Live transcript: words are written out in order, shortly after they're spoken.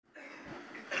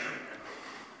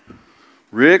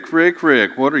Rick,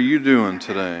 what are you doing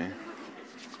today?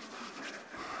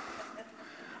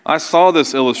 I saw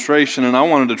this illustration and I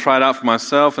wanted to try it out for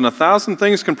myself, and 1,000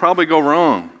 things can probably go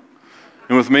wrong.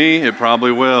 And with me, it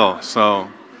probably will.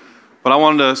 But I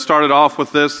wanted to start it off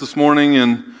with this morning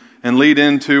and lead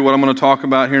into what I'm going to talk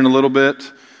about here in a little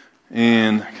bit.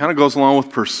 And it kind of goes along with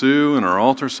Pursue and our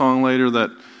altar song later, that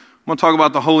I'm going to talk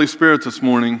about the Holy Spirit this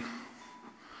morning.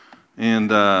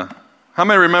 And how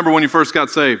many remember when you first got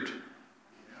saved?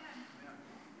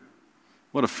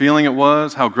 What a feeling it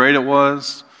was, how great it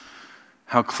was,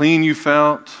 how clean you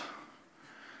felt.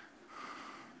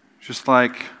 Just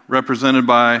like represented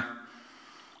by,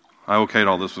 I okayed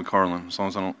all this with Carlin, as long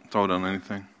as I don't throw it on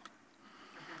anything.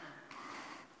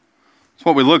 It's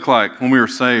what we look like when we were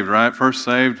saved, right? First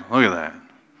saved, look at that.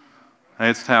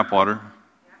 Hey, it's tap water.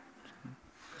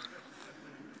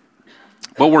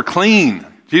 But we're clean.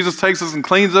 Jesus takes us and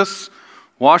cleans us,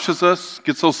 washes us,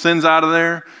 gets those sins out of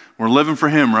there. We're living for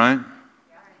Him, right?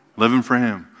 Living for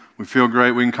Him. We feel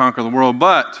great, we can conquer the world.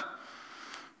 But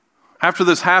after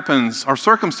this happens, our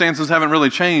circumstances haven't really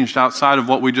changed outside of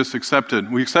what we just accepted.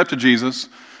 We accepted Jesus,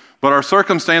 but our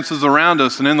circumstances around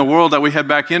us and in the world that we head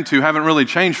back into haven't really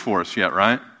changed for us yet,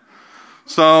 right?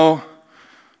 So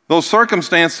those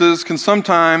circumstances can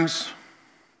sometimes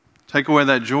take away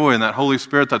that joy and that Holy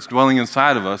Spirit that's dwelling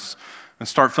inside of us and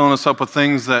start filling us up with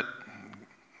things that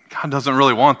God doesn't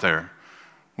really want there.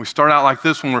 We start out like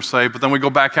this when we're saved, but then we go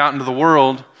back out into the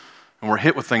world and we're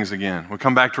hit with things again. We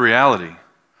come back to reality.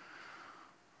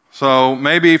 So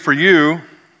maybe for you,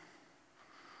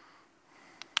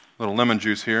 little lemon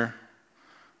juice here.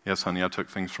 Yes, honey, I took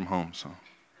things from home. So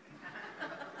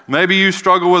maybe you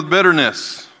struggle with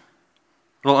bitterness,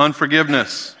 a little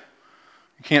unforgiveness.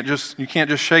 You can't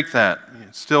just shake that.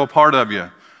 It's still a part of you.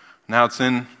 Now it's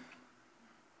in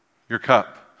your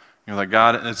cup. You're like,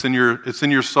 God, it's in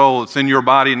your soul, it's in your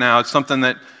body now. It's something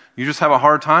that you just have a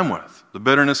hard time with, the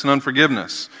bitterness and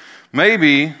unforgiveness.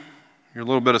 Maybe you're a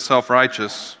little bit of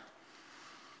self-righteous.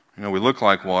 You know, we look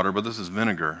like water, but this is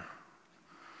vinegar.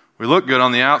 We look good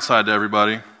on the outside to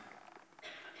everybody,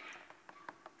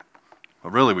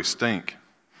 but really we stink.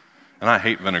 And I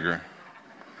hate vinegar.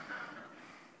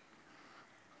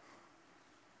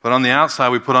 But on the outside,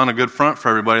 we put on a good front for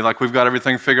everybody, like we've got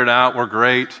everything figured out, we're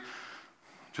great.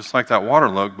 Just like that water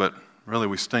look, but really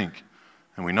we stink,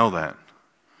 and we know that.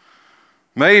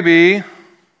 Maybe,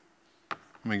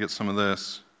 let me get some of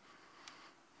this.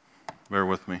 Bear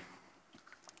with me.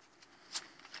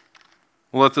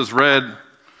 We'll let this red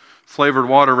flavored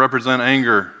water represent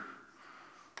anger.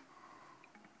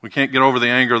 We can't get over the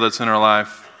anger that's in our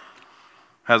life,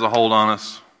 has a hold on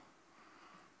us.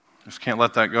 Just can't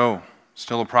let that go. It's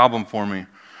still a problem for me.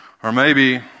 Or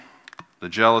maybe the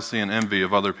jealousy and envy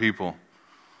of other people.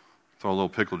 Throw a little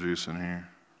pickle juice in here.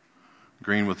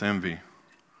 Green with envy.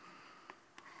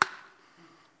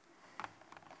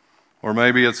 Or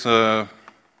maybe it's some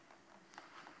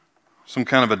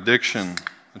kind of addiction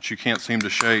that you can't seem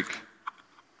to shake.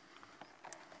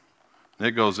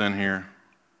 It goes in here.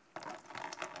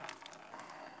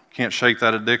 Can't shake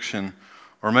that addiction.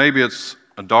 Or maybe it's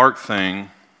a dark thing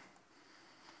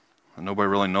that nobody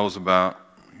really knows about.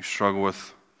 You struggle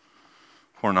with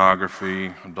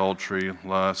pornography, adultery,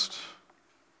 lust.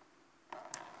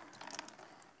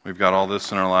 We've got all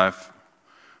this in our life.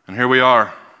 And here we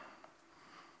are,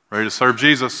 ready to serve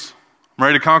Jesus. I'm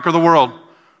ready to conquer the world.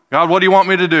 God, what do you want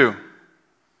me to do?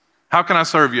 How can I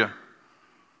serve you?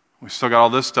 We still got all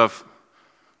this stuff,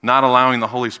 not allowing the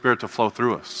Holy Spirit to flow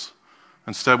through us.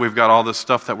 Instead, we've got all this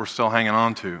stuff that we're still hanging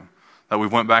on to, that we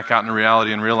went back out into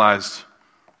reality and realized,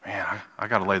 man, I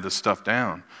got to lay this stuff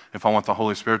down if I want the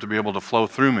Holy Spirit to be able to flow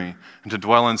through me and to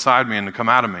dwell inside me and to come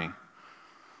out of me.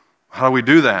 How do we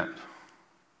do that?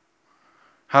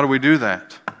 How do we do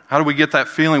that? How do we get that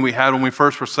feeling we had when we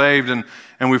first were saved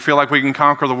and we feel like we can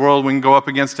conquer the world, we can go up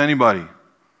against anybody?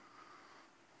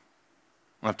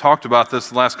 I've talked about this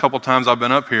the last couple times I've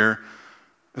been up here,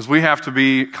 is we have to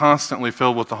be constantly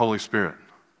filled with the Holy Spirit.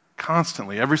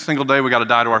 Constantly. Every single day we got to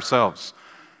die to ourselves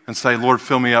and say, Lord,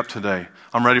 fill me up today.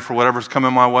 I'm ready for whatever's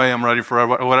coming my way. I'm ready for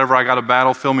whatever I got to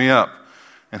battle. Fill me up.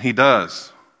 And He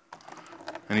does.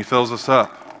 And He fills us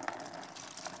up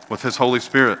with His Holy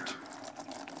Spirit.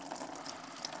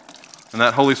 And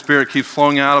that Holy Spirit keeps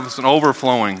flowing out of us and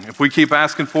overflowing. If we keep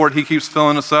asking for it, He keeps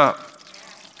filling us up.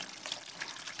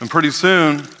 And pretty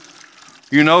soon,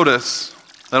 you notice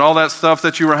that all that stuff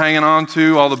that you were hanging on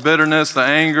to, all the bitterness, the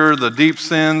anger, the deep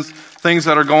sins, things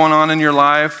that are going on in your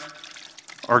life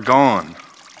are gone.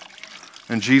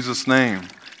 In Jesus' name.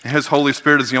 And His Holy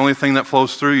Spirit is the only thing that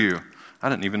flows through you. I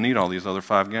didn't even need all these other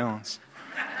 5 gallons.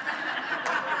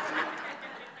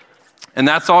 And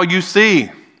that's all you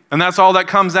see. And that's all that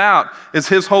comes out is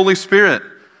His Holy Spirit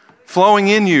flowing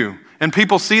in you. And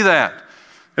people see that.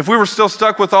 If we were still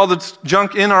stuck with all the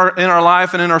junk in our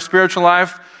life and in our spiritual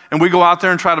life, and we go out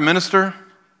there and try to minister,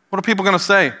 what are people going to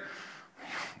say?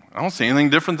 I don't see anything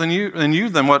different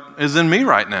than what is in me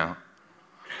right now.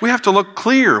 We have to look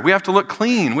clear. We have to look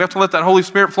clean. We have to let that Holy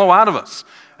Spirit flow out of us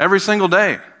every single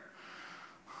day.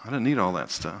 I didn't need all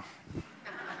that stuff.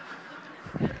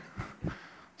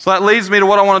 So that leads me to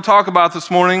what I want to talk about this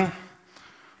morning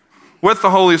with the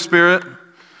Holy Spirit.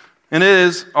 And it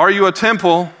is, are you a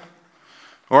temple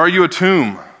or are you a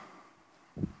tomb?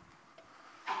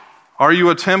 Are you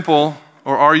a temple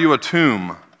or are you a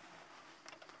tomb?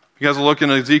 You guys will look in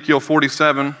Ezekiel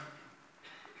 47.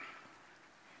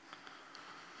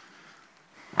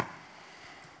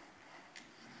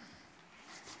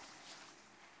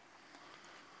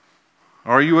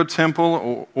 Are you a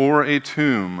temple or a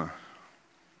tomb?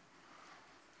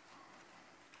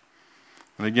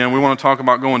 And again, we want to talk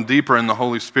about going deeper in the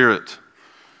Holy Spirit.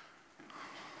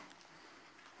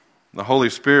 The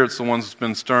Holy Spirit's the one that's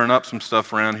been stirring up some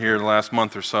stuff around here the last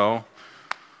month or so.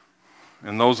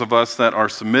 And those of us that are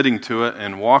submitting to it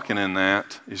and walking in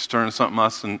that, He's stirring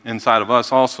something inside of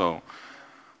us also.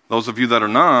 Those of you that are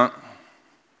not,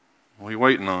 what are you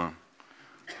waiting on?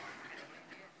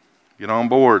 Get on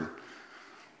board.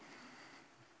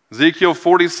 Ezekiel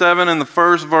 47 in the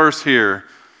first verse here.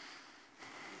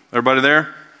 Everybody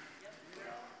there?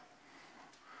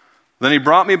 Then he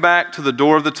brought me back to the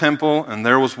door of the temple, and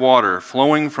there was water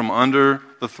flowing from under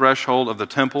the threshold of the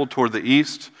temple toward the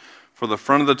east, for the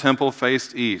front of the temple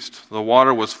faced east. The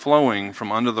water was flowing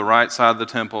from under the right side of the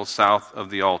temple, south of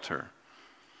the altar.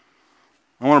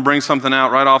 I want to bring something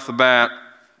out right off the bat.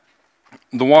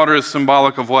 The water is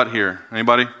symbolic of what here?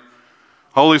 Anybody?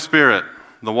 Holy Spirit.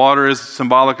 The water is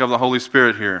symbolic of the Holy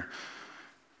Spirit here.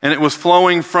 And it was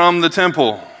flowing from the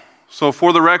temple. So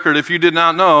for the record, if you did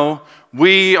not know,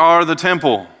 we are the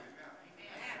temple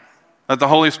that the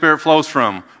Holy Spirit flows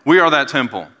from. We are that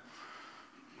temple.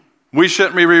 We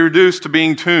shouldn't be reduced to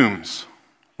being tombs.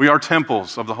 We are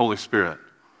temples of the Holy Spirit.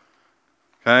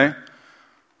 Okay?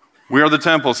 We are the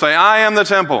temple. Say, I am the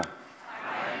temple.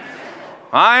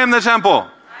 I am the temple.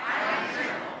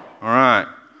 All right.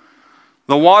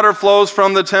 The water flows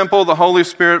from the temple. The Holy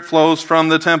Spirit flows from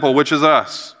the temple, which is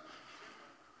us.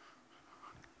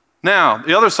 Now,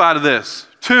 the other side of this,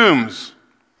 tombs.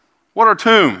 What are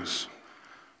tombs?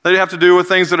 They have to do with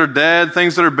things that are dead,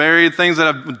 things that are buried, things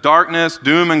that have darkness,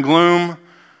 doom and gloom.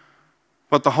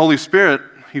 But the Holy Spirit,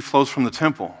 He flows from the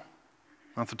temple,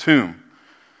 not the tomb.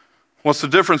 What's the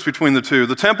difference between the two?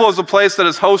 The temple is a place that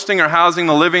is hosting or housing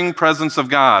the living presence of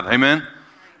God. Amen?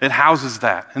 It houses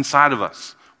that inside of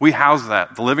us. We house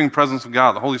that, the living presence of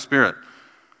God, the Holy Spirit.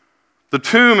 The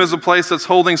tomb is a place that's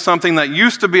holding something that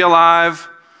used to be alive,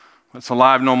 but it's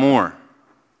alive no more.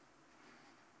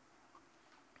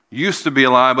 Used to be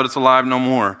alive, but it's alive no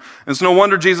more. And it's no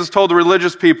wonder Jesus told the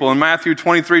religious people in Matthew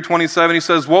 23:27, He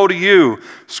says, "Woe to you,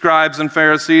 scribes and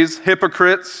Pharisees,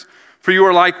 hypocrites, for you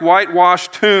are like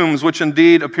whitewashed tombs, which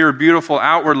indeed appear beautiful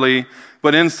outwardly,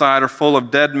 but inside are full of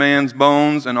dead man's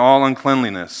bones and all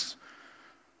uncleanliness."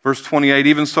 Verse 28,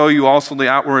 "Even so you also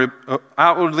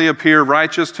outwardly appear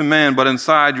righteous to men, but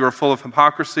inside you are full of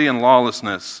hypocrisy and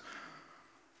lawlessness."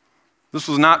 This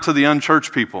was not to the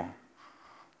unchurched people.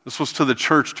 This was to the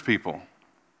churched people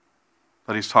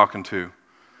that He's talking to.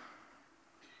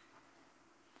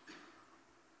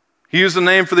 He used the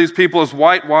name for these people as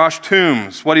whitewashed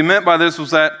tombs. What He meant by this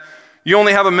was that you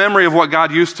only have a memory of what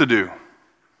God used to do.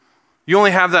 You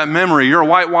only have that memory. You're a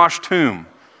whitewashed tomb.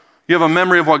 You have a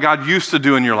memory of what God used to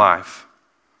do in your life.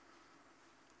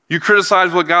 You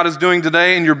criticize what God is doing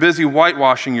today, and you're busy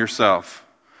whitewashing yourself.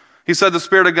 He said the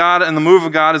Spirit of God and the move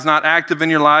of God is not active in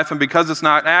your life, and because it's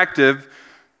not active,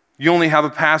 you only have a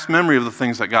past memory of the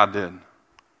things that God did.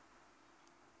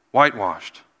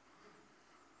 Whitewashed.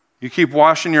 You keep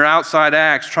washing your outside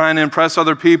acts, trying to impress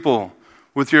other people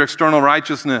with your external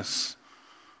righteousness.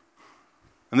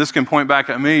 And this can point back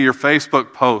at me, your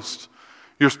Facebook post,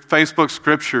 your Facebook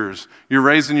scriptures, you're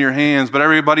raising your hands, but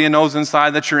everybody knows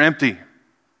inside that you're empty.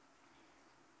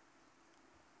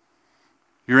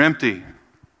 You're empty.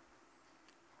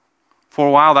 For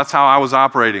a while, that's how I was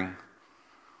operating.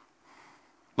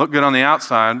 Looked good on the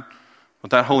outside,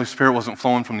 but that Holy Spirit wasn't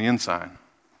flowing from the inside.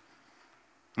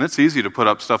 And it's easy to put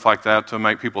up stuff like that to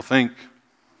make people think,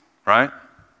 right?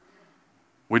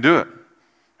 We do it.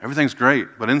 Everything's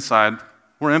great, but inside,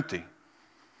 we're empty.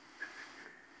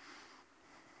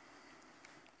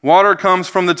 Water comes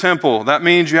from the temple. That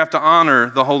means you have to honor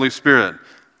the Holy Spirit.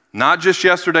 Not just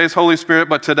yesterday's Holy Spirit,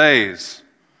 but today's.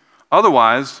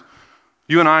 Otherwise,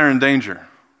 You and I are in danger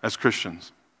as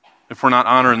Christians if we're not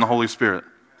honoring the Holy Spirit.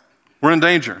 We're in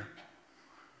danger.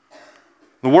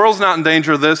 The world's not in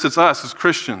danger of this. It's us as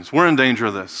Christians. We're in danger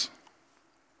of this.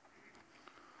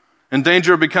 In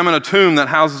danger of becoming a tomb that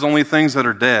houses only things that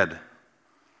are dead.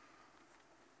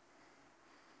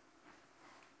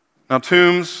 Now,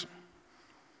 tombs,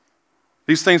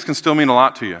 these things can still mean a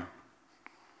lot to you.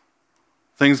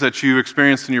 Things that you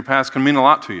experienced in your past can mean a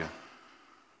lot to you.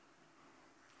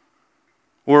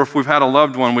 Or if we've had a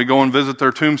loved one, we go and visit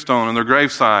their tombstone and their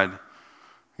graveside.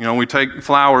 We take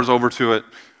flowers over to it.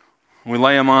 We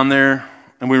lay them on there,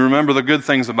 and we remember the good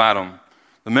things about them,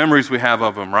 the memories we have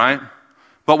of them, right?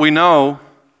 But we know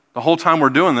the whole time we're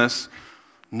doing this,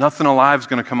 nothing alive is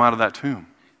going to come out of that tomb.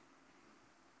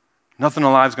 Nothing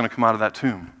alive is going to come out of that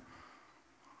tomb.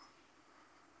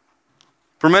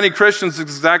 For many Christians,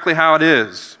 it's exactly how it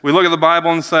is. We look at the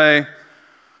Bible and say,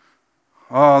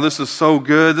 oh, this is so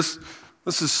good.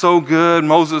 This is so good.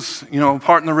 Moses,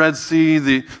 parting the Red Sea,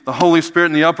 the Holy Spirit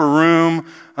in the upper room,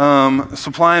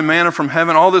 supplying manna from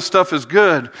heaven. All this stuff is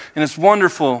good, and it's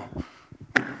wonderful.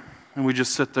 And we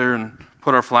just sit there and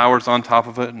put our flowers on top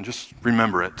of it and just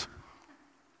remember it.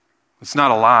 It's not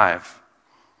alive.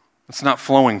 It's not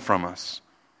flowing from us.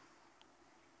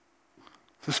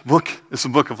 This book is a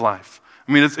book of life.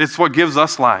 It's what gives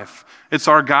us life. It's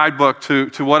our guidebook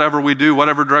to whatever we do,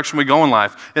 whatever direction we go in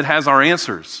life. It has our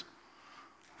answers.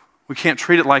 We can't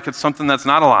treat it like it's something that's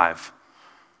not alive.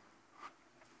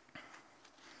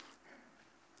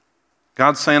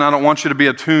 God's saying, I don't want you to be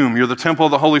a tomb. You're the temple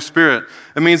of the Holy Spirit.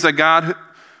 It means that God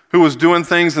who was doing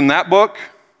things in that book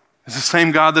is the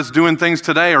same God that's doing things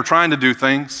today or trying to do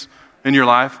things in your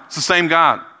life. It's the same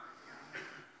God.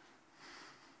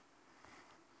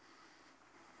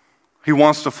 He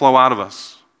wants to flow out of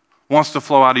us. Wants to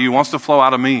flow out of you. Wants to flow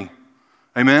out of me.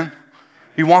 Amen?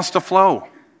 He wants to flow.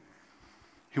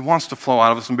 He wants to flow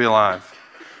out of us and be alive.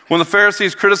 When the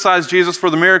Pharisees criticized Jesus for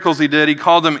the miracles he did, he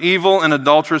called them evil and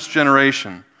adulterous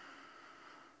generation.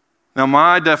 Now,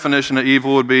 my definition of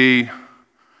evil would be,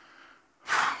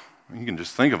 you can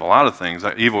just think of a lot of things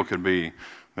that evil could be.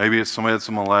 Maybe it's somebody that's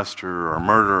a molester or a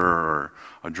murderer or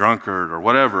a drunkard or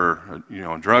whatever,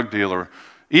 a drug dealer.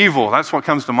 Evil, that's what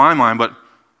comes to my mind, but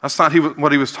that's not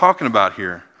what he was talking about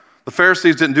here. The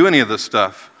Pharisees didn't do any of this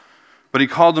stuff, but he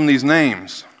called them these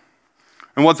names.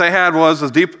 And what they had was a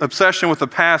deep obsession with the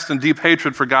past and deep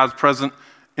hatred for God's presence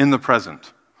in the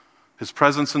present. His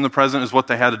presence in the present is what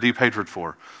they had a deep hatred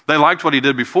for. They liked what he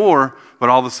did before, but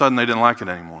all of a sudden they didn't like it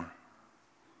anymore.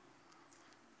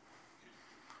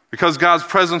 Because God's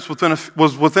presence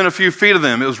was within a few feet of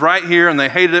them. It was right here, and they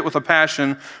hated it with a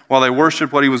passion while they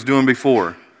worshiped what he was doing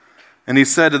before. And he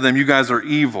said to them, you guys are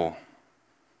evil.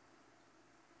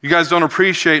 You guys don't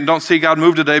appreciate and don't see God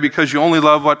move today because you only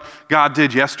love what God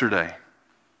did yesterday.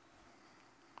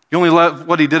 You only love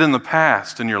what he did in the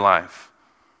past in your life.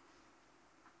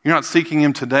 You're not seeking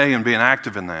him today and being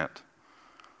active in that.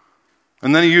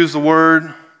 And then he used the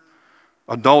word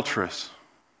adulterous.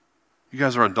 You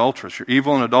guys are adulterous. You're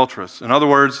evil and adulterous. In other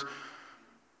words,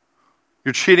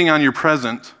 you're cheating on your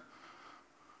present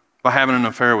by having an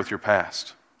affair with your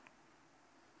past.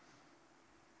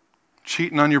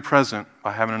 Cheating on your present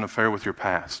by having an affair with your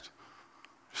past.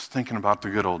 Just thinking about the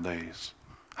good old days,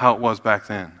 how it was back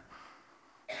then.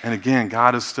 And again,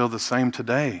 God is still the same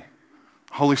today.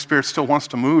 The Holy Spirit still wants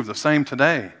to move the same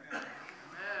today.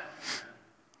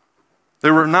 They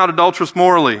were not adulterous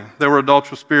morally. They were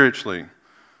adulterous spiritually.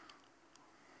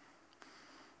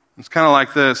 It's kind of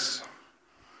like this.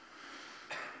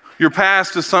 Your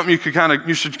past is something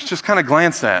you should just kind of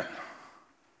glance at.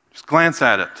 Just glance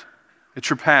at it. It's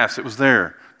your past. It was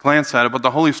there. Glance at it. But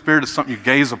the Holy Spirit is something you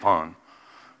gaze upon.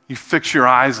 You fix your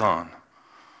eyes on.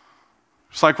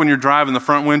 It's like when you're driving, the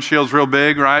front windshield's real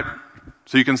big, right?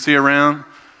 So you can see around.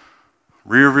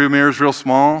 Rear view mirror's real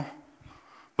small.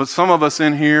 But some of us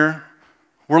in here,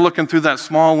 we're looking through that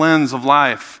small lens of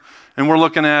life. And we're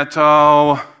looking at,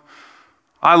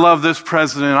 I love this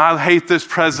president. I hate this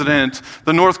president.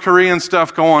 The North Korean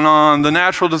stuff going on. The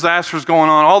natural disasters going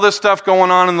on. All this stuff going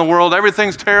on in the world.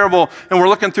 Everything's terrible. And we're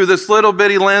looking through this little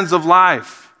bitty lens of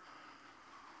life.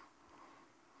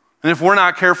 And if we're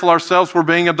not careful ourselves, we're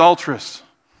being adulterous.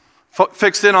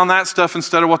 Fixed in on that stuff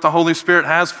instead of what the Holy Spirit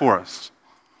has for us.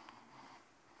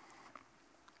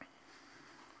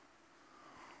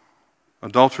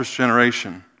 Adulterous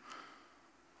generation.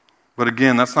 But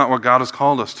again, that's not what God has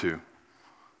called us to.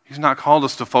 He's not called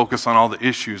us to focus on all the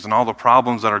issues and all the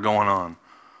problems that are going on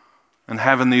and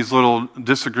having these little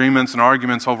disagreements and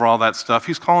arguments over all that stuff.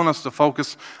 He's calling us to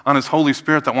focus on His Holy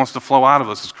Spirit that wants to flow out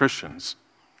of us as Christians.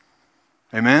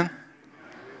 Amen?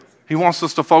 He wants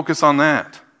us to focus on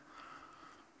that.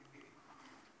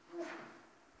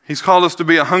 He's called us to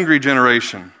be a hungry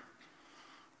generation.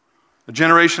 A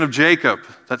generation of Jacob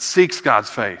that seeks God's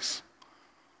face.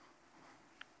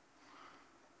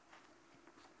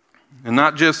 And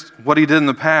not just what he did in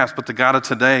the past, but the God of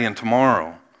today and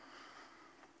tomorrow.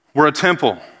 We're a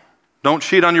temple. Don't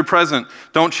cheat on your present.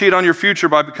 Don't cheat on your future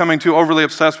by becoming too overly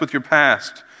obsessed with your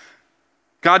past.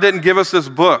 God didn't give us this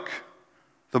book,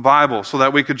 the Bible, so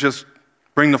that we could just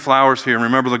bring the flowers here and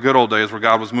remember the good old days where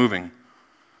God was moving.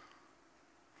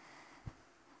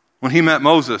 When he met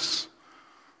Moses,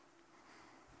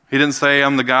 he didn't say,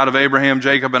 I'm the God of Abraham,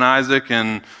 Jacob, and Isaac,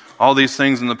 and all these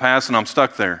things in the past, and I'm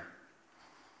stuck there.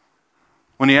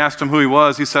 When he asked him who he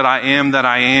was, he said, I am that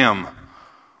I am.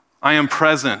 I am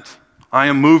present. I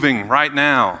am moving right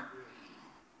now.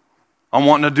 I'm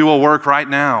wanting to do a work right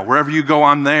now. Wherever you go,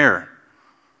 I'm there.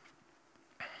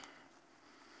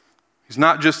 He's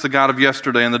not just the God of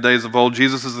yesterday and the days of old.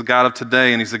 Jesus is the God of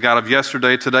today, and he's the God of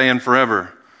yesterday, today, and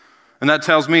forever. And that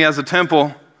tells me as a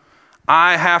temple,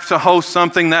 I have to host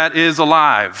something that is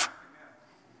alive.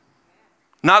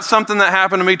 Not something that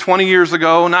happened to me 20 years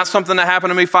ago, not something that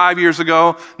happened to me 5 years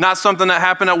ago, not something that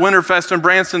happened at Winterfest in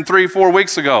Branson 3-4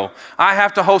 weeks ago. I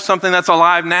have to host something that's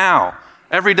alive now,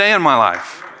 every day in my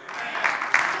life.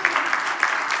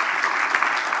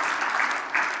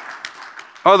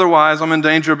 Otherwise, I'm in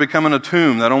danger of becoming a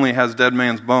tomb that only has dead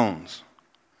man's bones.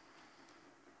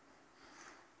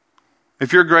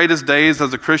 If your greatest days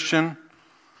as a Christian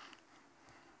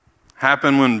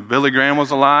happened when Billy Graham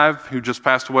was alive, who just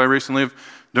passed away recently,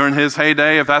 during his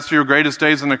heyday, if that's your greatest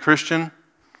days as a Christian,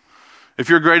 if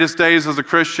your greatest days as a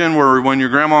Christian were when your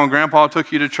grandma and grandpa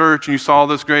took you to church and you saw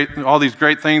all these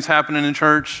great things happening in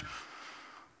church,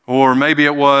 or maybe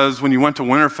it was when you went to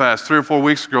Winterfest 3 or 4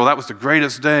 weeks ago, that was the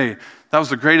greatest day, that was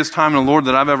the greatest time in the Lord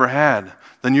that I've ever had,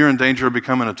 then you're in danger of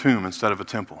becoming a tomb instead of a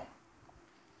temple.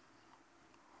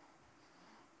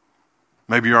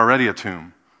 Maybe you're already a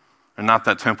tomb and not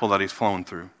that temple that he's flown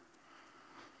through.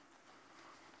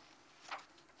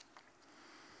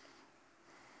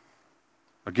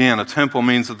 Again, a temple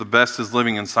means that the best is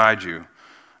living inside you.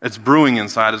 It's brewing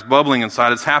inside, it's bubbling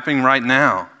inside, it's happening right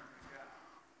now.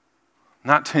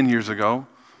 Not 10 years ago.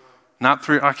 Not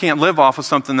 3. I can't live off of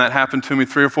something that happened to me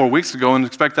 3 or 4 weeks ago and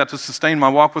expect that to sustain my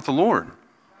walk with the Lord.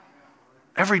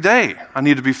 Every day I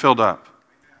need to be filled up.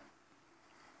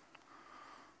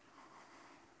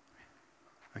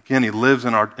 Again, he lives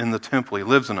in the temple. He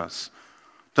lives in us.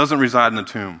 Doesn't reside in the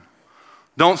tomb.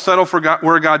 Don't settle for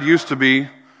where God used to be.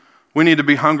 We need to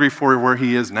be hungry for where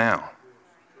he is now.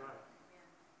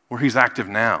 Where he's active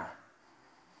now.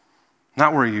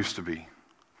 Not where he used to be.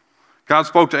 God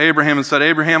spoke to Abraham and said,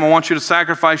 Abraham, I want you to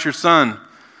sacrifice your son.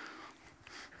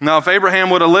 Now, if Abraham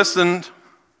would have listened,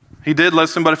 he did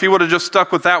listen, but if he would have just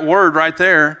stuck with that word right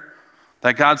there,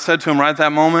 that God said to him right at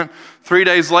that moment, 3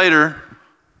 days later,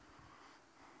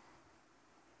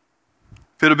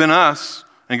 if it had been us,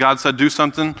 and God said, do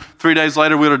something, 3 days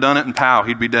later we would have done it, and pow,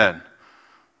 he'd be dead.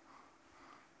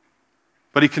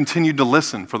 But he continued to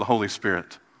listen for the Holy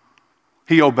Spirit.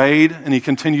 He obeyed, and he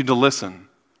continued to listen.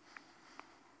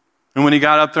 And when he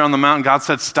got up there on the mountain, God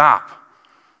said, stop.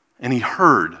 And he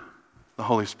heard the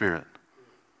Holy Spirit.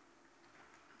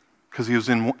 Because he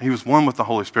was one with the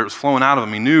Holy Spirit. It was flowing out of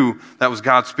him. He knew that was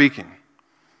God speaking.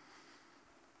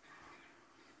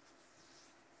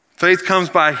 Faith comes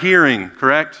by hearing,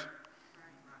 correct?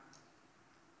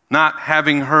 Not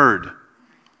having heard.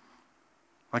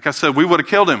 Like I said, we would have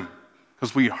killed him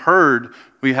because we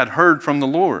had heard from the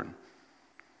Lord.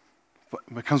 But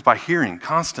it comes by hearing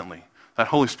constantly. That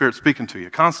Holy Spirit speaking to you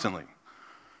constantly.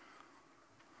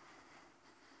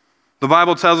 The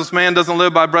Bible tells us man doesn't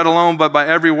live by bread alone, but by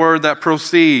every word that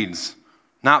proceeds.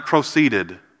 Not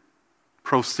proceeded.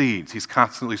 Proceeds. He's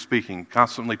constantly speaking,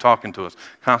 constantly talking to us,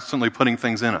 constantly putting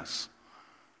things in us.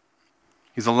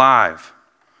 He's alive.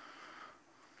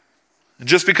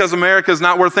 Just because America is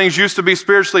not where things used to be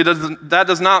spiritually, that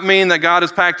does not mean that God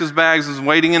has packed his bags and is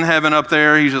waiting in heaven up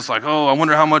there. He's just like, oh, I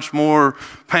wonder how much more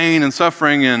pain and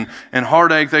suffering and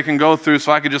heartache they can go through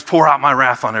so I could just pour out my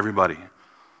wrath on everybody.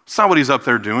 It's not what he's up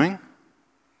there doing.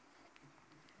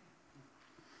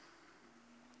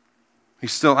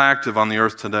 He's still active on the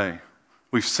earth today.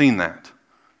 We've seen that.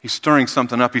 He's stirring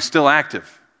something up. He's still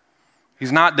active.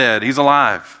 He's not dead. He's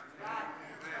alive.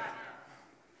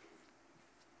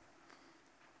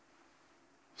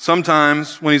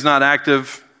 Sometimes when he's not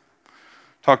active,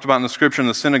 talked about in the scripture in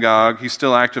the synagogue, he's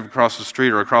still active across the street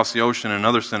or across the ocean in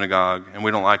another synagogue, and we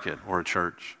don't like it, or a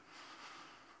church.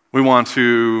 We want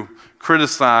to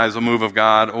criticize a move of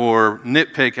God or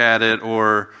nitpick at it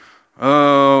or,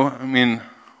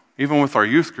 even with our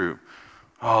youth group.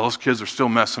 Oh, those kids are still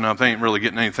messing up. They ain't really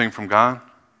getting anything from God.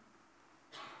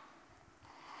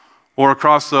 Or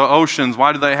across the oceans,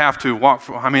 why do they have to walk?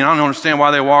 I don't understand why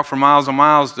they walk for miles and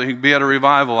miles to be at a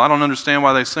revival. I don't understand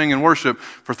why they sing and worship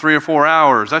for 3 or 4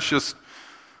 hours. That's just,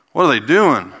 what are they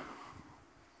doing?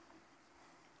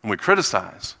 And we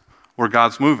criticize where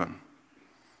God's moving.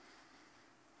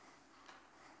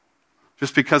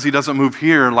 Just because he doesn't move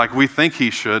here like we think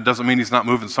he should doesn't mean he's not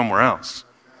moving somewhere else.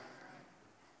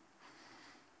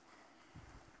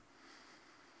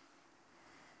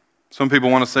 Some people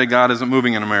want to say God isn't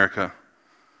moving in America.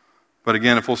 But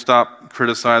again, if we'll stop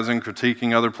criticizing,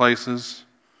 critiquing other places,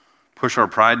 push our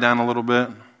pride down a little bit,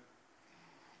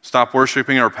 stop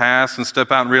worshiping our past and step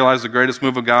out and realize the greatest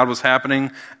move of God was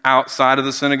happening outside of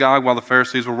the synagogue while the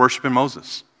Pharisees were worshiping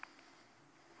Moses.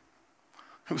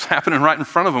 It was happening right in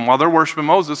front of them. While they're worshiping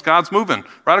Moses, God's moving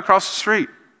right across the street.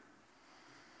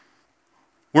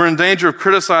 We're in danger of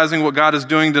criticizing what God is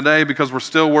doing today because we're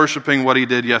still worshiping what he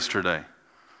did yesterday.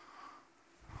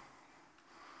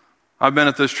 I've been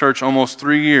at this church almost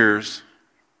 3 years.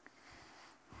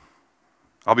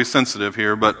 I'll be sensitive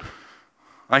here, but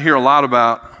I hear a lot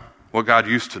about what God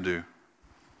used to do.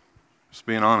 Just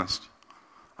being honest.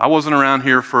 I wasn't around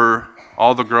here for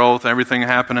all the growth, everything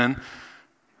happening.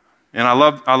 And I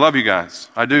love you guys.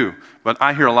 I do. But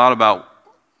I hear a lot about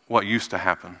what used to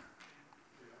happen.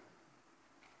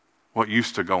 What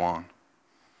used to go on.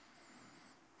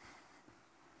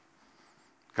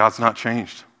 God's not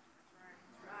changed.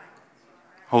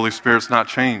 Holy Spirit's not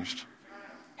changed.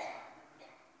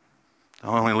 It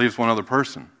only leaves one other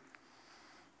person.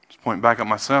 Just pointing back at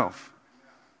myself.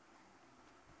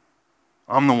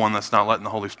 I'm the one that's not letting the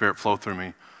Holy Spirit flow through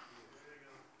me.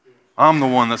 I'm the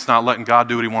one that's not letting God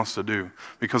do what he wants to do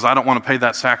because I don't want to pay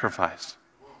that sacrifice.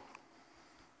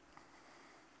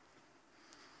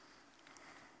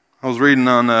 I was reading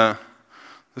on,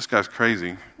 this guy's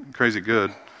crazy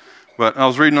good, but I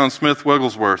was reading on Smith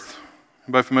Wigglesworth.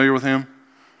 Anybody familiar with him?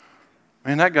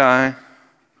 Man, that guy,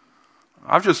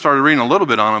 I've just started reading a little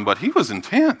bit on him, but he was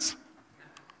intense.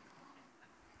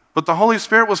 But the Holy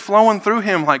Spirit was flowing through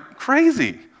him like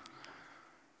crazy.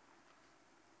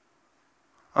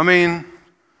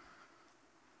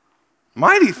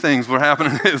 Mighty things were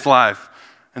happening in his life.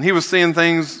 And he was seeing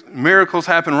things, miracles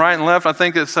happen right and left. I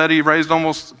think it said he raised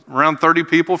almost around 30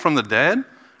 people from the dead.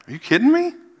 Are you kidding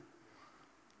me?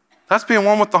 That's being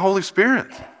one with the Holy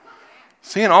Spirit.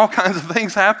 Seeing all kinds of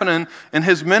things happening in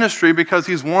his ministry because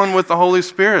he's one with the Holy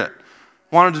Spirit.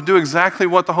 Wanted to do exactly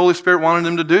what the Holy Spirit wanted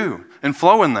him to do and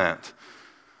flow in that.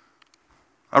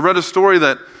 I read a story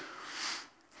that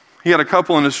he had a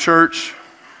couple in his church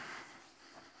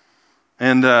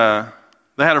and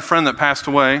they had a friend that passed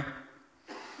away.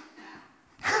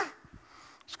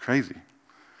 It's crazy.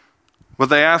 But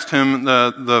they asked him,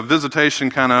 the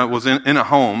visitation kind of was in a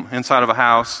home, inside of a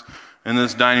house, in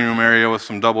this dining room area with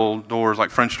some double doors,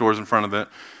 like French doors in front of it.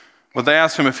 But they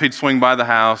asked him if he'd swing by the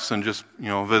house and just,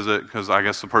 visit, because I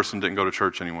guess the person didn't go to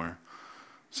church anywhere.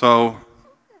 So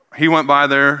he went by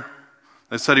there.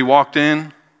 They said he walked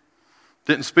in,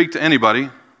 didn't speak to anybody,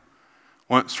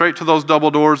 went straight to those double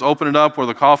doors, opened it up where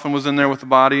the coffin was in there with the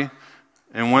body,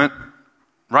 and went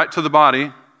right to the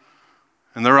body.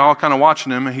 And they're all kind of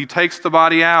watching him, and he takes the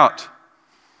body out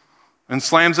and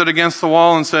slams it against the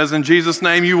wall and says, "In Jesus'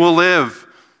 name you will live."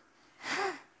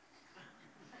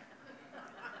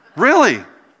 Really?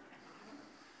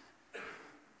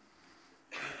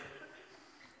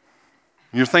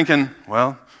 You're thinking,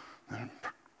 well,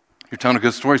 you're telling a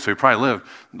good story, so he probably lived.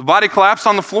 The body collapsed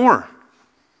on the floor.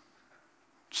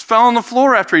 Just fell on the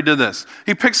floor after he did this.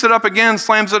 He picks it up again,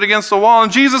 slams it against the wall.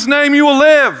 "In Jesus' name you will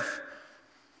live."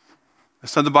 They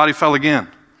said the body fell again.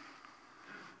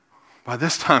 By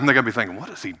this time, they're going to be thinking, what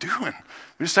is he doing?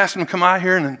 We just asked him to come out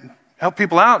here and help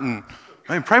people out and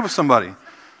maybe pray with somebody.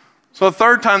 So the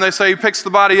third time they say he picks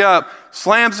the body up,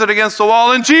 slams it against the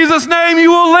wall, "In Jesus' name you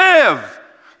will live."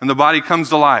 And the body comes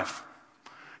to life.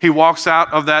 He walks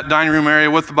out of that dining room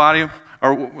area with the body,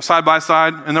 or side by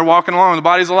side, and they're walking along and the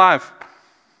body's alive.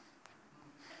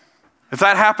 If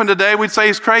that happened today, we'd say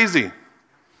he's crazy.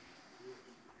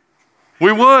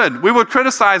 We would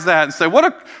criticize that and say, what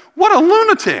a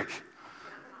lunatic.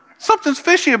 Something's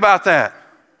fishy about that.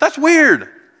 That's weird.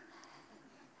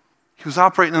 He was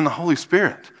operating in the Holy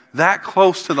Spirit, that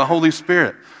close to the Holy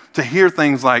Spirit, to hear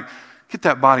things like, "Get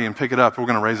that body and pick it up, we're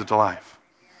going to raise it to life."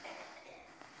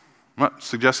 I'm not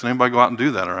suggesting anybody go out and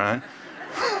do that, all right?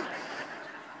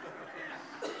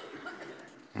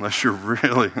 Unless you're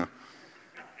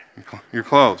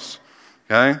close,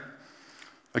 okay?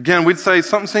 Again, we'd say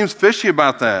something seems fishy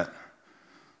about that.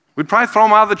 We'd probably throw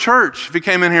him out of the church if he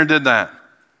came in here and did that.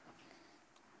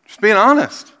 Just being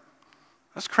honest.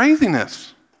 That's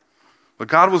craziness. But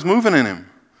God was moving in him.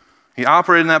 He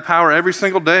operated in that power every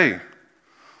single day.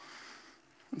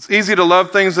 It's easy to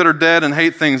love things that are dead and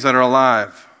hate things that are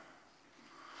alive.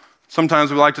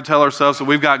 Sometimes we like to tell ourselves that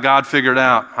we've got God figured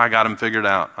out. I got him figured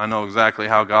out. I know exactly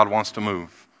how God wants to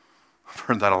move. I've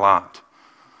heard that a lot.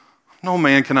 No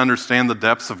man can understand the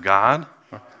depths of God.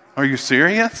 Are you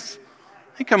serious?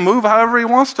 He can move however he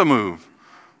wants to move.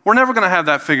 We're never going to have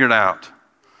that figured out.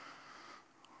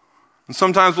 And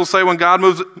sometimes we'll say when God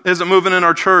isn't moving in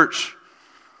our church,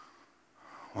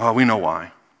 well, we know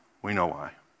why. We know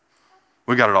why.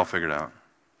 We got it all figured out.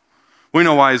 We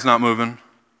know why he's not moving.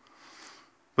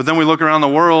 But then we look around the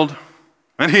world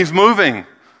and he's moving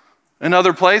in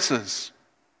other places.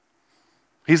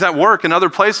 He's at work in other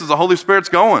places. The Holy Spirit's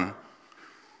going.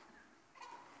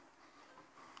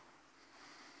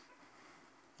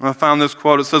 I found this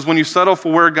quote. It says, when you settle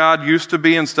for where God used to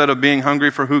be instead of being hungry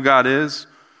for who God is,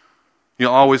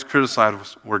 you'll always criticize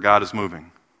where God is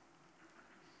moving.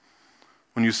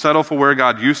 When you settle for where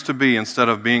God used to be instead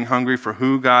of being hungry for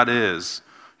who God is,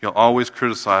 you'll always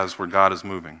criticize where God is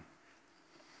moving.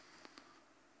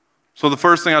 So the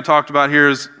first thing I talked about here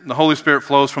is the Holy Spirit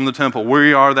flows from the temple.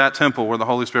 We are that temple where the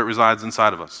Holy Spirit resides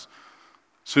inside of us.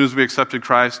 As soon as we accepted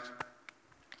Christ,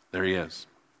 there he is.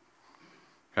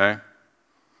 Okay?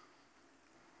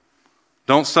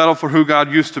 Don't settle for who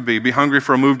God used to be. Be hungry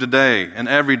for a move today and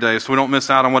every day so we don't miss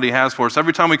out on what he has for us.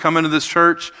 Every time we come into this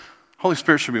church, Holy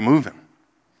Spirit should be moving.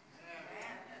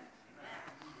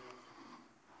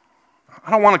 I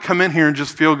don't want to come in here and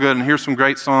just feel good and hear some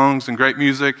great songs and great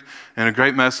music and a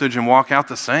great message and walk out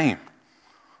the same.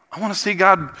 I want to see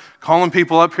God calling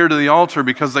people up here to the altar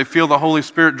because they feel the Holy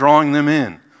Spirit drawing them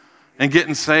in and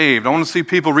getting saved. I want to see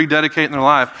people rededicating their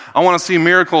life. I want to see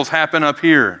miracles happen up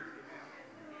here.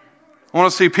 I want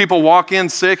to see people walk in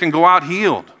sick and go out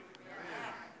healed.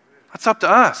 That's up to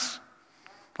us.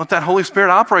 Let that Holy Spirit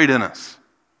operate in us.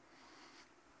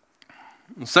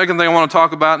 The second thing I want to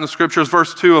talk about in the scripture is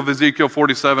verse 2 of Ezekiel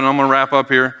 47. I'm going to wrap up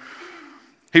here.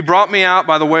 He brought me out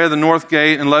by the way of the north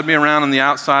gate and led me around on the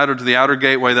outside or to the outer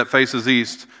gateway that faces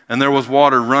east. And there was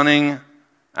water running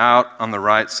out on the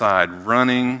right side.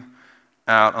 Running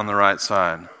out on the right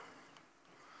side. In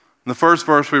the first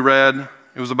verse we read,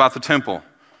 it was about the temple.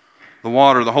 The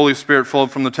water, the Holy Spirit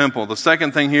flowed from the temple. The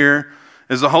second thing here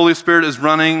is the Holy Spirit is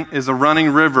a running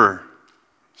river.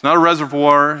 It's not a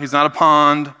reservoir. He's not a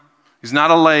pond. He's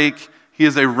not a lake. He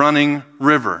is a running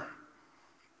river.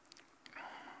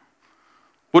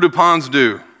 What do ponds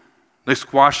do? They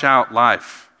squash out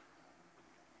life.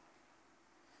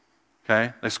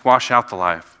 Okay? They squash out the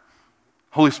life.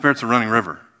 Holy Spirit's a running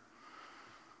river.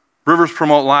 Rivers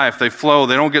promote life. They flow.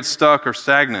 They don't get stuck or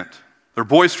stagnant. They're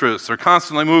boisterous. They're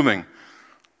constantly moving.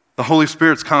 The Holy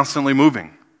Spirit's constantly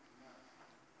moving,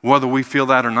 whether we feel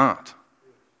that or not.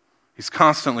 He's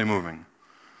constantly moving.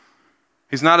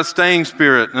 He's not a staying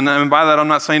spirit. And by that, I'm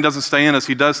not saying he doesn't stay in us.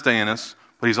 He does stay in us,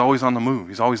 but he's always on the move.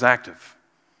 He's always active.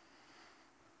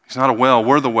 He's not a well.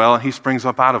 We're the well, and he springs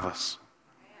up out of us.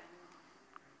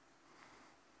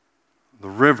 The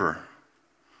river.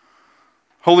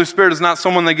 Holy Spirit is not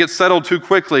someone that gets settled too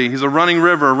quickly. He's a running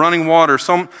river, running water.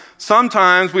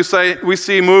 Sometimes we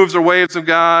see moves or waves of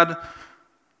God,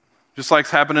 just like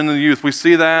it's happening in the youth. We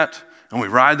see that, and we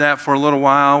ride that for a little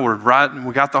while.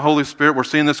 We got the Holy Spirit. We're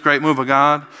seeing this great move of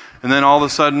God. And then all of a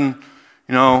sudden,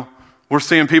 we're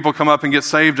seeing people come up and get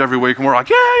saved every week. And we're like,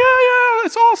 yeah,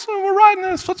 it's awesome. We're riding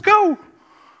this. Let's go.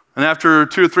 And after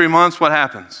 2 or 3 months, what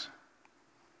happens?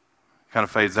 It kind of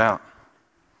fades out.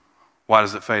 Why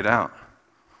does it fade out?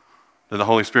 Did the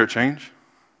Holy Spirit change?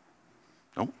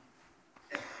 Nope.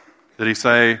 Did he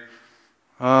say,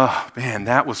 oh, man,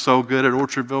 that was so good at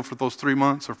Orchardville for those 3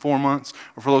 months or 4 months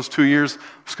or for those 2 years.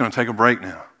 I'm just going to take a break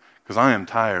now because I am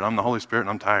tired. I'm the Holy Spirit and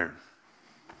I'm tired.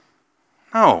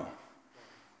 No.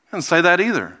 He didn't say that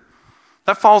either.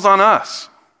 That falls on us.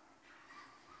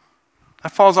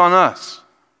 That falls on us.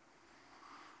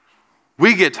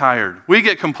 We get tired. We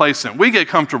get complacent. We get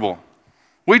comfortable.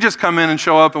 We just come in and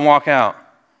show up and walk out.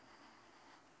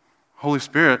 Holy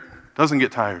Spirit doesn't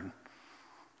get tired.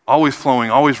 Always flowing,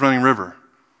 always running river.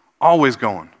 Always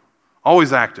going.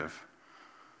 Always active.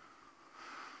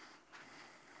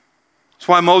 That's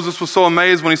why Moses was so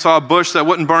amazed when he saw a bush that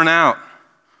wouldn't burn out.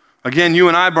 Again, you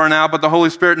and I burn out, but the Holy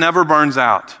Spirit never burns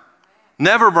out.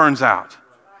 Never burns out.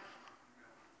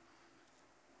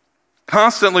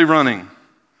 Constantly running.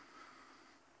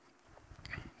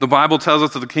 The Bible tells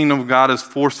us that the kingdom of God is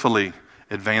forcefully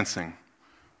advancing.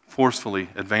 Forcefully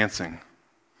advancing.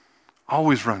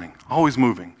 Always running, always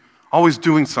moving, always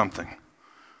doing something.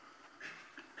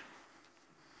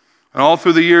 And all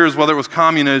through the years, whether it was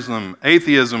communism,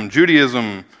 atheism,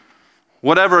 Judaism,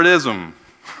 whatever it is,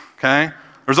 okay?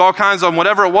 There's all kinds of them.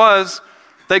 Whatever it was,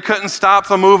 they couldn't stop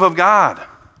the move of God.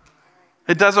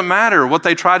 It doesn't matter what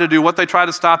they try to do, what they try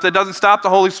to stop. That doesn't stop the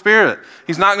Holy Spirit.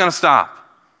 He's not going to stop.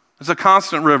 It's a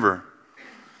constant river.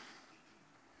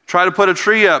 Try to put a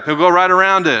tree up, he'll go right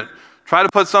around it. Try to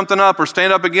put something up or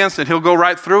stand up against it, he'll go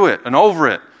right through it and over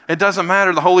it. It doesn't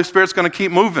matter. The Holy Spirit's going to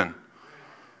keep moving.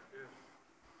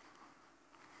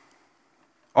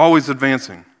 Always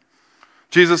advancing.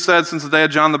 Jesus said since the day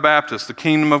of John the Baptist, the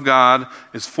kingdom of God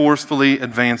is forcefully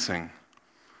advancing.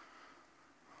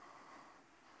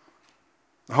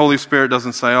 The Holy Spirit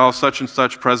doesn't say, oh, such and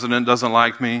such president doesn't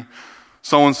like me.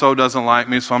 So-and-so doesn't like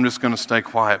me, so I'm just going to stay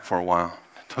quiet for a while.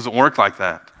 It doesn't work like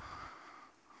that.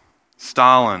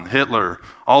 Stalin, Hitler,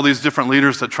 all these different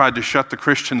leaders that tried to shut the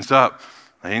Christians up,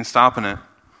 they ain't stopping it.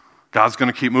 God's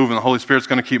going to keep moving. The Holy Spirit's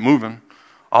going to keep moving.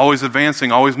 Always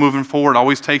advancing, always moving forward,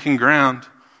 always taking ground.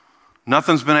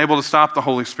 Nothing's been able to stop the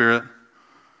Holy Spirit.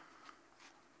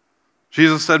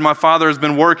 Jesus said, my Father has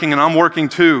been working and I'm working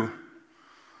too.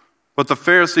 But the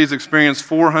Pharisees experienced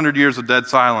 400 years of dead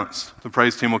silence. The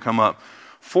praise team will come up.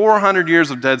 400 years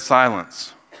of dead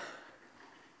silence.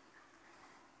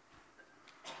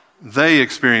 They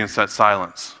experienced that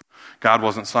silence. God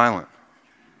wasn't silent.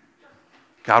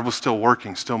 God was still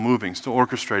working, still moving, still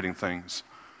orchestrating things.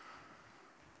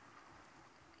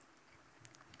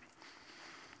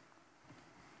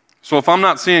 So if I'm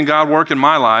not seeing God work in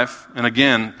my life, and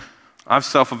again, I've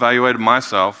self-evaluated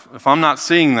myself, if I'm not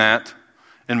seeing that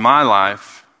in my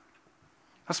life,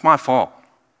 that's my fault.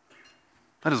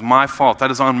 That is my fault. That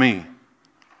is on me.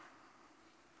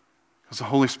 Because the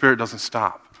Holy Spirit doesn't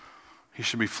stop. He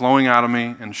should be flowing out of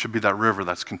me, and it should be that river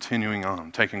that's continuing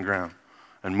on, taking ground,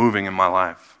 and moving in my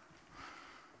life.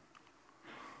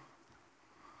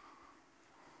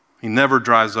 He never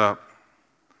dries up.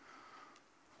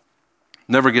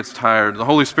 Never gets tired. The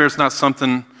Holy Spirit's not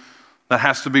something that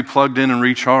has to be plugged in and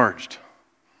recharged.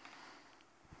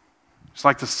 It's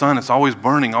like the sun. It's always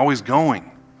burning, always going.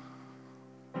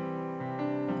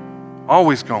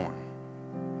 Always going.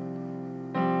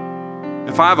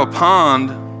 If I have a pond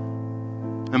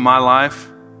in my life,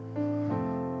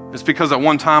 it's because at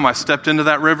one time I stepped into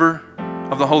that river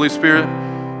of the Holy Spirit,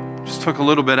 just took a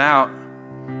little bit out,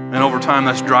 and over time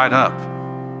that's dried up.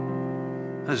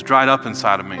 That has dried up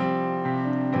inside of me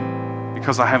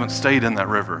because I haven't stayed in that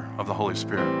river of the Holy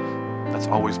Spirit that's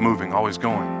always moving, always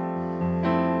going.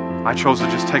 I chose to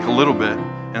just take a little bit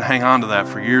and hang on to that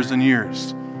for years and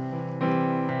years.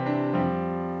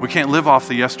 We can't live off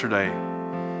the yesterday.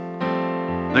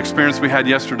 The experience we had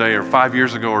yesterday or 5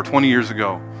 years ago or 20 years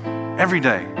ago. Every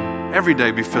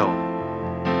day be filled.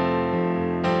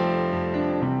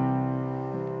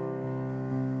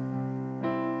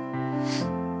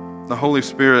 The Holy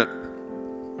Spirit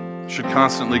should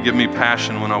constantly give me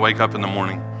passion when I wake up in the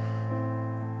morning.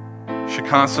 Should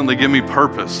constantly give me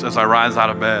purpose as I rise out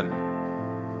of bed.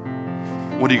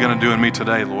 What are you going to do in me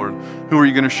today, Lord? Who are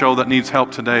you going to show that needs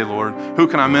help today, Lord? Who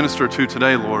can I minister to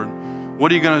today, Lord?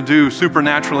 What are you going to do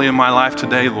supernaturally in my life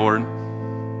today, Lord?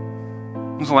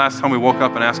 When's the last time we woke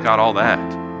up and asked God all that?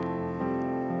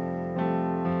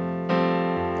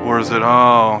 Or is it,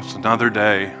 oh, it's another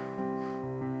day,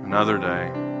 another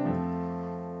day.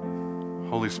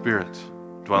 Holy Spirit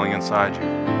dwelling inside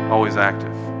you, always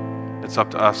active. It's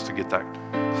up to us to get that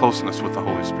closeness with the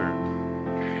Holy Spirit.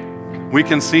 We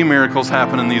can see miracles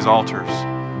happen in these altars.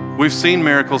 We've seen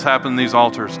miracles happen in these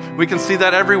altars. We can see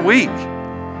that every week.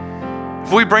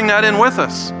 If we bring that in with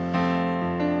us.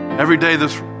 Every day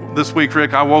this week,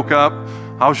 Rick, I woke up,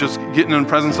 I was just getting in the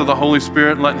presence of the Holy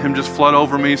Spirit, letting Him just flood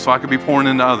over me so I could be pouring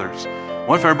into others.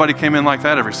 What if everybody came in like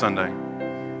that every Sunday?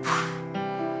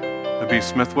 It'd be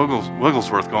Smith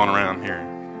Wigglesworth going around here,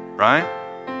 right?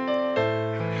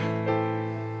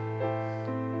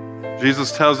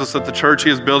 Jesus tells us that the church He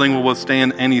is building will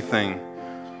withstand anything.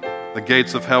 The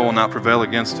gates of hell will not prevail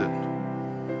against it.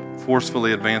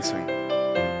 Forcefully advancing.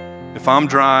 If I'm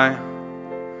dry,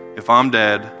 if I'm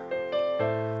dead,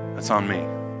 that's on me.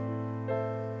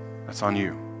 That's on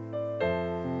you.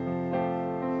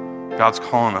 God's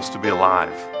calling us to be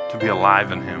alive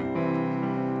in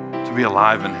Him, to be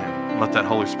alive in Him. Let that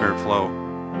Holy Spirit flow.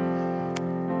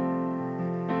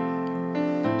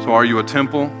 So are you a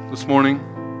temple this morning?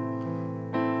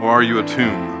 Or are you a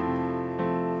tomb?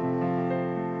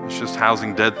 It's just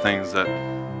housing dead things that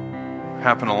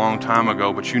happened a long time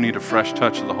ago, but you need a fresh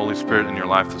touch of the Holy Spirit in your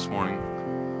life this morning.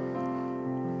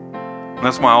 And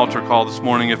that's my altar call this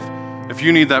morning. If If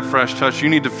you need that fresh touch, you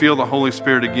need to feel the Holy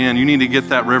Spirit again. You need to get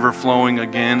that river flowing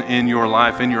again in your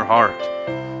life, in your heart.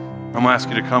 I'm going to ask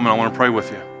you to come and I want to pray with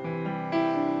you.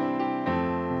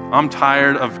 I'm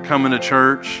tired of coming to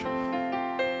church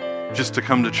just to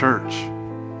come to church.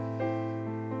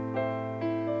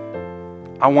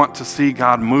 I want to see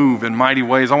God move in mighty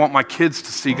ways. I want my kids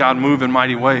to see God move in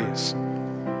mighty ways.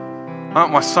 I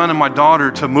want my son and my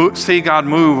daughter to see God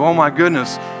move. Oh my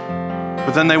goodness.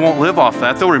 But then they won't live off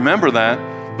that. They'll remember that,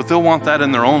 but they'll want that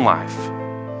in their own life.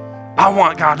 I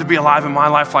want God to be alive in my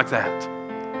life like that.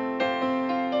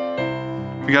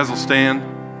 If you guys will stand.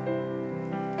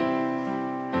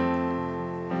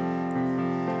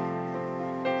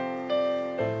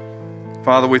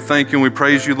 Father, we thank you and we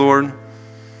praise you, Lord.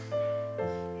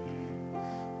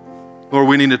 Lord,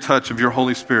 we need a touch of your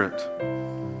Holy Spirit.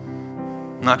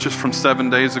 Not just from 7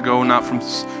 days ago, not from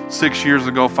 6 years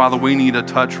ago. Father, we need a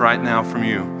touch right now from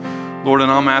you. Lord,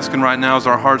 and I'm asking right now as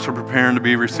our hearts are preparing to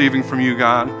be receiving from you,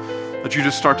 God, that you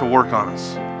just start to work on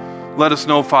us. Let us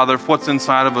know, Father, if what's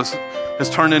inside of us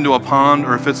has turned into a pond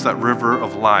or if it's that river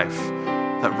of life,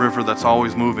 that river that's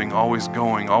always moving, always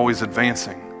going, always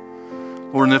advancing.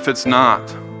 Lord, and if it's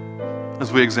not,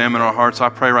 as we examine our hearts, I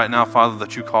pray right now, Father,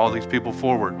 that you call these people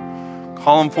forward.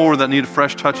 Call them forward that need a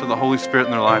fresh touch of the Holy Spirit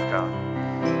in their life, God.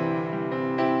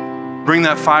 Bring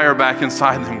that fire back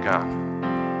inside them, God.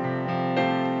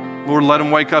 Lord, let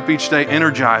them wake up each day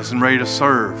energized and ready to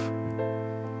serve.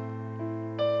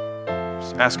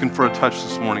 Just asking for a touch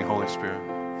this morning, Holy Spirit,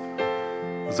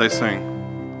 as they sing.